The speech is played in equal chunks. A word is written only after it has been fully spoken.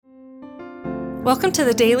Welcome to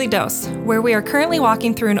the Daily Dose, where we are currently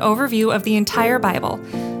walking through an overview of the entire Bible.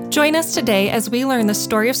 Join us today as we learn the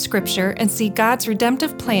story of Scripture and see God's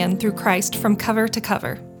redemptive plan through Christ from cover to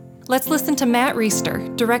cover. Let's listen to Matt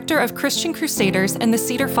Reisetter, Director of Christian Crusaders and the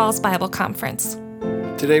Cedar Falls Bible Conference.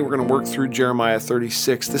 Today we're going to work through Jeremiah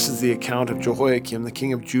 36. This is the account of Jehoiakim, the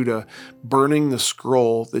king of Judah, burning the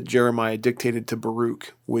scroll that Jeremiah dictated to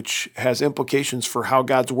Baruch, which has implications for how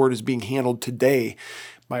God's word is being handled today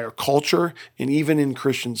by our culture and even in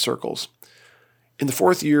Christian circles. In the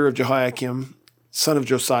 4th year of Jehoiakim, son of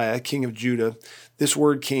Josiah, king of Judah, this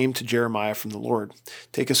word came to Jeremiah from the Lord.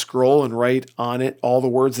 Take a scroll and write on it all the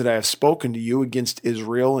words that I have spoken to you against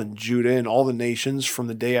Israel and Judah and all the nations from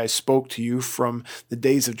the day I spoke to you from the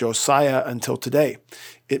days of Josiah until today.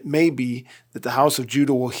 It may be that the house of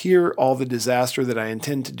Judah will hear all the disaster that I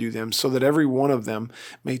intend to do them, so that every one of them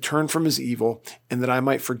may turn from his evil, and that I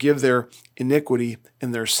might forgive their iniquity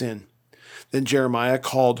and their sin. Then Jeremiah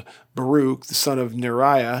called Baruch, the son of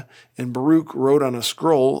Neriah, and Baruch wrote on a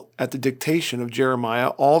scroll at the dictation of Jeremiah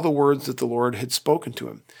all the words that the Lord had spoken to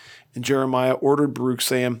him. And Jeremiah ordered Baruch,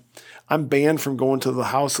 saying, I'm banned from going to the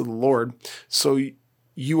house of the Lord, so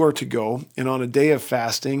you are to go, and on a day of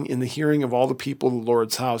fasting, in the hearing of all the people of the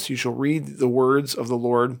Lord's house, you shall read the words of the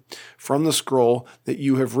Lord from the scroll that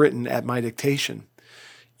you have written at my dictation.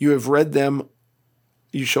 You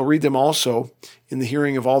shall read them also in the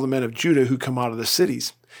hearing of all the men of Judah who come out of the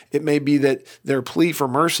cities. It may be that their plea for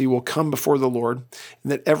mercy will come before the Lord,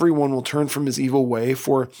 and that everyone will turn from his evil way,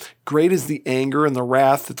 for great is the anger and the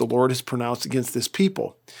wrath that the Lord has pronounced against this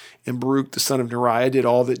people. And Baruch, the son of Neriah, did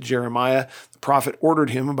all that Jeremiah the prophet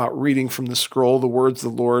ordered him about reading from the scroll the words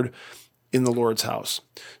of the Lord in the Lord's house.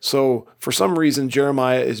 So for some reason,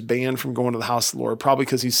 Jeremiah is banned from going to the house of the Lord, probably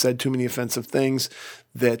because he's said too many offensive things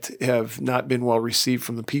that have not been well received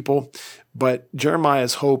from the people. But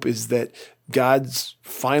Jeremiah's hope is that God's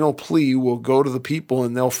final plea will go to the people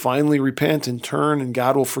and they'll finally repent and turn, and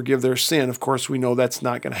God will forgive their sin. Of course, we know that's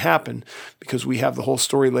not going to happen because we have the whole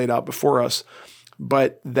story laid out before us.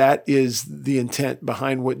 But that is the intent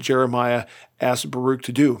behind what Jeremiah asked Baruch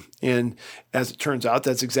to do. And as it turns out,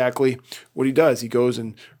 that's exactly what he does. He goes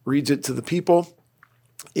and reads it to the people.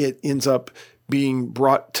 It ends up being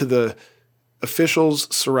brought to the officials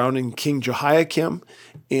surrounding King Jehoiakim,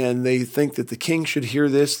 and they think that the king should hear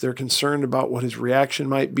this. They're concerned about what his reaction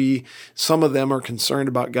might be. Some of them are concerned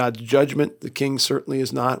about God's judgment. The king certainly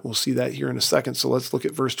is not. We'll see that here in a second. So let's look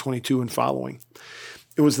at verse 22 and following.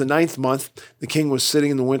 It was the 9th month. The king was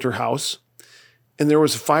sitting in the winter house, and there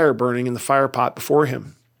was a fire burning in the fire pot before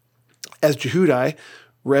him. As Jehudi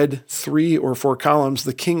read 3 or 4 columns,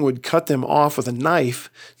 the king would cut them off with a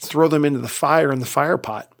knife, throw them into the fire in the fire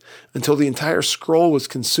pot, until the entire scroll was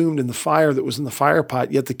consumed in the fire that was in the fire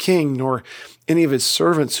pot. Yet the king, nor any of his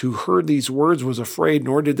servants who heard these words was afraid,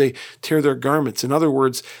 nor did they tear their garments. In other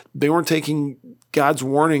words, they weren't taking God's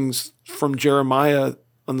warnings from Jeremiah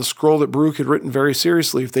on the scroll that Baruch had written very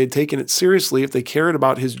seriously. If they had taken it seriously, if they cared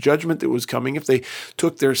about his judgment that was coming, if they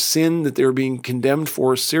took their sin that they were being condemned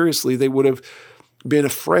for seriously, they would have been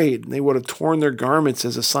afraid. They would have torn their garments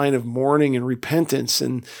as a sign of mourning and repentance,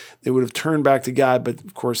 and they would have turned back to God. But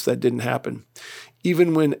of course, that didn't happen.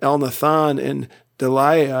 Even when Elnathan and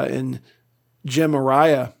Delaiah and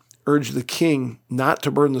Gemariah urged the king not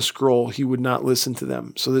to burn the scroll, he would not listen to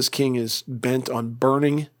them. So this king is bent on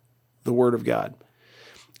burning the word of God.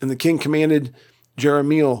 And the king commanded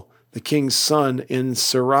Jeremiel, the king's son, and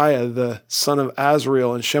Sariah, the son of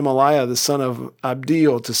Azrael, and Shemaliah, the son of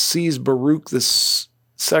Abdiel, to seize Baruch the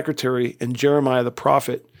secretary and Jeremiah the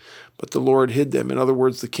prophet. But the Lord hid them. In other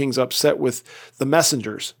words, the king's upset with the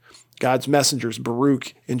messengers, God's messengers,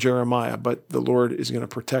 Baruch and Jeremiah, but the Lord is going to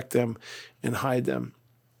protect them and hide them.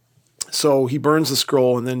 So he burns the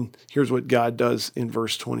scroll, and then here's what God does in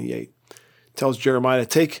verse 28. It tells Jeremiah to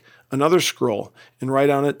take another scroll and write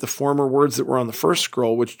on it the former words that were on the first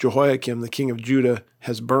scroll, which Jehoiakim, the king of Judah,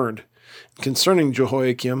 has burned. Concerning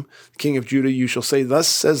Jehoiakim, the king of Judah, you shall say, Thus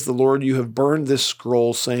says the Lord, you have burned this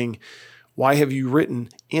scroll, saying, Why have you written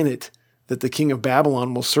in it that the king of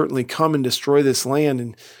Babylon will certainly come and destroy this land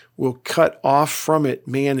and will cut off from it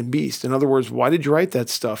man and beast? In other words, why did you write that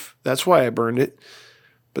stuff? That's why I burned it.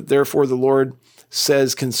 But therefore the Lord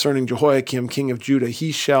says concerning Jehoiakim, king of Judah,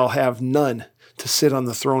 he shall have none to sit on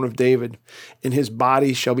the throne of David, and his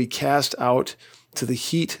body shall be cast out to the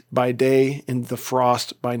heat by day and the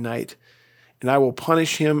frost by night. And I will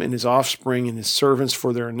punish him and his offspring and his servants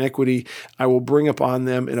for their iniquity. I will bring upon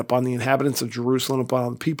them and upon the inhabitants of Jerusalem,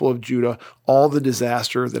 upon the people of Judah, all the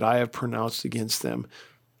disaster that I have pronounced against them.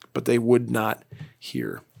 But they would not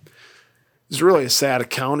hear. It's really a sad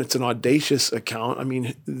account. It's an audacious account. I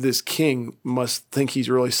mean, this king must think he's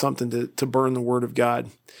really something to burn the word of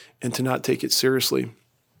God and to not take it seriously.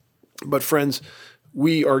 But friends,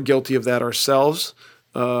 we are guilty of that ourselves.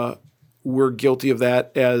 We're guilty of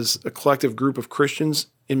that as a collective group of Christians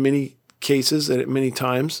in many cases and at many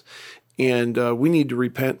times. And we need to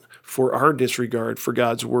repent for our disregard for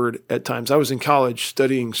God's word at times. I was in college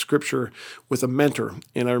studying scripture with a mentor,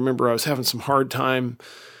 and I remember I was having some hard time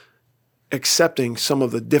accepting some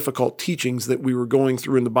of the difficult teachings that we were going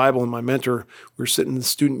through in the Bible. And my mentor, we were sitting in the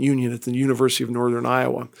student union at the University of Northern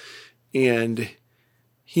Iowa, and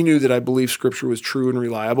he knew that I believed scripture was true and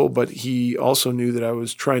reliable, but he also knew that I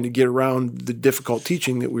was trying to get around the difficult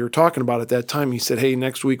teaching that we were talking about at that time. He said, hey,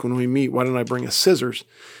 next week when we meet, why don't I bring us scissors?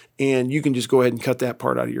 And you can just go ahead and cut that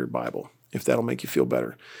part out of your Bible, if that'll make you feel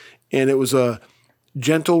better. And it was a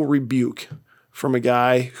gentle rebuke from a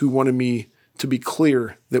guy who wanted me to be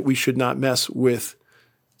clear that we should not mess with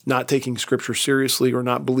not taking scripture seriously or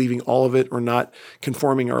not believing all of it or not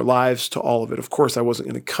conforming our lives to all of it. Of course, I wasn't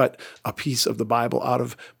going to cut a piece of the Bible out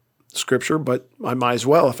of scripture, but I might as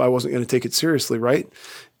well if I wasn't going to take it seriously, right?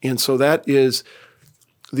 And so that is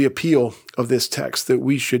the appeal of this text, that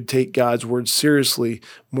we should take God's word seriously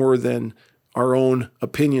more than our own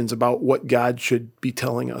opinions about what God should be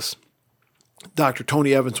telling us. Dr.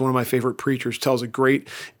 Tony Evans, one of my favorite preachers, tells a great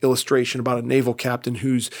illustration about a naval captain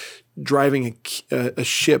who's driving a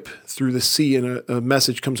ship through the sea, and a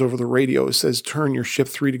message comes over the radio. It says, turn your ship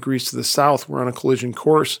 3 degrees to the south. We're on a collision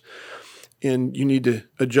course, and you need to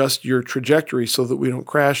adjust your trajectory so that we don't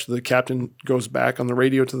crash. The captain goes back on the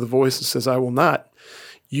radio to the voice and says, I will not.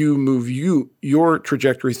 You move your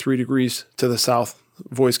trajectory 3 degrees to the south.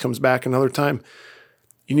 Voice comes back another time.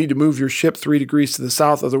 You need to move your ship 3 degrees to the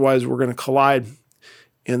south, otherwise we're going to collide.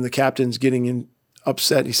 And the captain's getting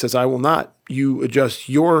upset. He says, I will not. You adjust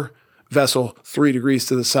your vessel 3 degrees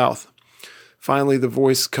to the south. Finally, the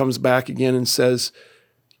voice comes back again and says,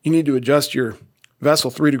 you need to adjust your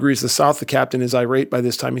vessel 3 degrees to the south. The captain is irate by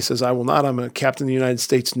this time. He says, I will not. I'm a captain of the United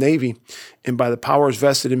States Navy, and by the powers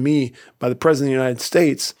vested in me by the President of the United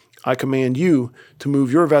States, I command you to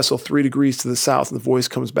move your vessel 3 degrees to the south. And the voice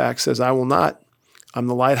comes back, says, I will not. I'm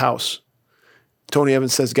the lighthouse. Tony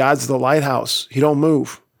Evans says, God's the lighthouse. He don't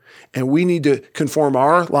move. And we need to conform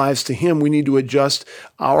our lives to him. We need to adjust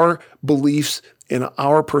our beliefs and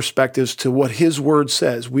our perspectives to what his word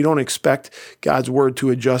says. We don't expect God's word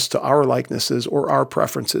to adjust to our likenesses or our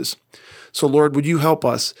preferences. So Lord, would you help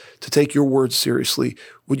us to take your word seriously?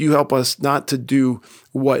 Would you help us not to do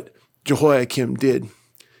what Jehoiakim did,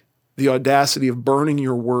 the audacity of burning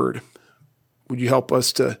your word? Would you help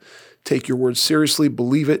us to take your word seriously,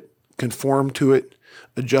 believe it, conform to it,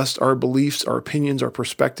 adjust our beliefs, our opinions, our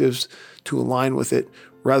perspectives to align with it,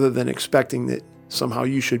 rather than expecting that somehow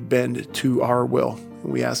you should bend to our will.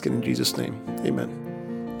 And we ask it in Jesus' name.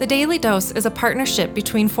 Amen. The Daily Dose is a partnership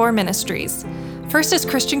between 4 ministries. First is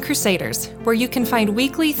Christian Crusaders, where you can find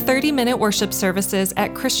weekly 30-minute worship services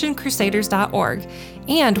at christiancrusaders.org,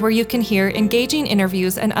 and where you can hear engaging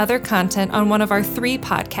interviews and other content on one of our 3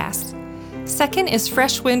 podcasts. Second is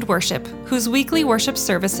Fresh Wind Worship, whose weekly worship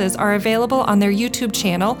services are available on their YouTube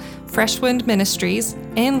channel, Fresh Wind Ministries,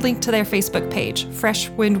 and linked to their Facebook page, Fresh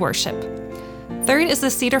Wind Worship. Third is the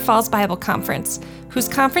Cedar Falls Bible Conference, whose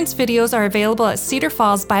conference videos are available at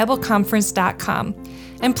cedarfallsbibleconference.com.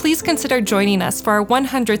 And please consider joining us for our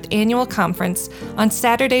 100th annual conference on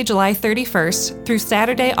Saturday, July 31st through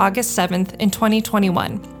Saturday, August 7th in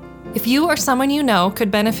 2021. If you or someone you know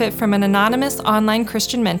could benefit from an anonymous online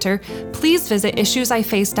Christian mentor, please visit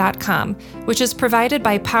issuesiface.com, which is provided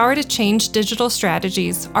by Power to Change Digital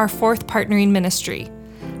Strategies, our 4th partnering ministry.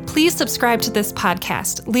 Please subscribe to this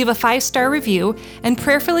podcast, leave a 5-star review, and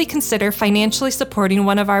prayerfully consider financially supporting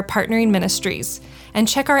one of our partnering ministries. And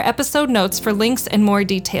check our episode notes for links and more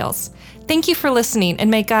details. Thank you for listening, and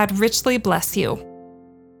may God richly bless you.